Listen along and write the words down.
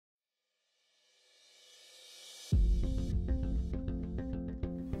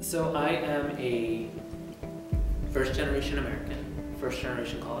So I am a first-generation American,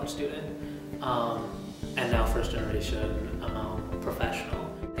 first-generation college student, and now first-generation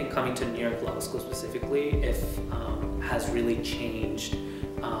professional. I think coming to New York Law School specifically has really changed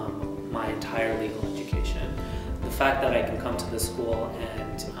my entire legal education. The fact that I can come to this school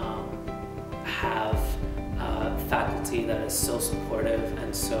and have faculty that is so supportive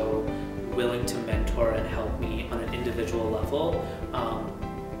and so willing to mentor and help me on an individual level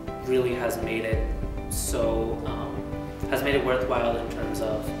really has made it worthwhile in terms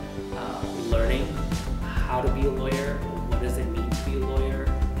of learning how to be a lawyer, what does it mean to be a lawyer,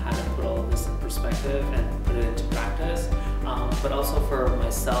 how to put all of this in perspective and put it into practice, but also for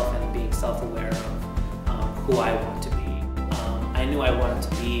myself and being self-aware of who I want to be. I knew I wanted to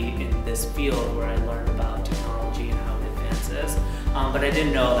be in this field where I learned about technology and how it advances, but I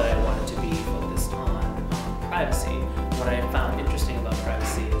didn't know that I wanted to be focused on privacy. What I found interesting about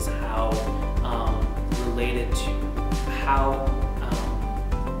privacy is how related to how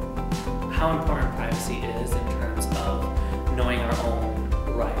important privacy is in terms of knowing our own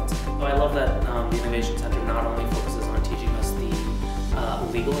rights. So I love that the Innovation Center not only focuses on teaching us the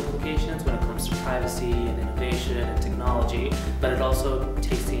legal implications when it comes to privacy and innovation and technology, but it also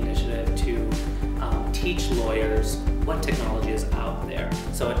takes the initiative to teach lawyers what technology is out there.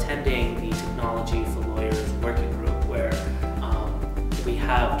 So attending the Technology for Lawyers working group where we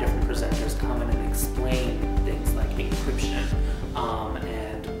have different presenters come in and explain things like encryption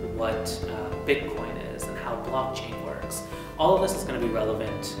and what Bitcoin is and how blockchain works. All of this is going to be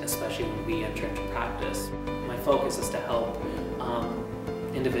relevant, especially when we enter into practice. My focus is to help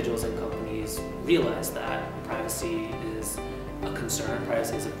individuals and companies realize that privacy is a concern,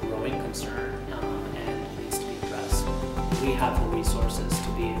 privacy is a growing concern, and it needs to be addressed. We have the resources to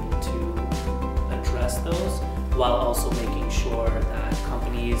be able to address those while also making sure that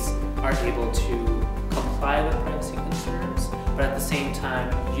companies are able to comply with privacy concerns, but at the same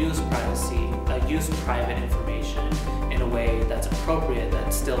time use private information in a way that's appropriate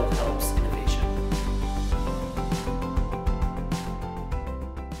that still helps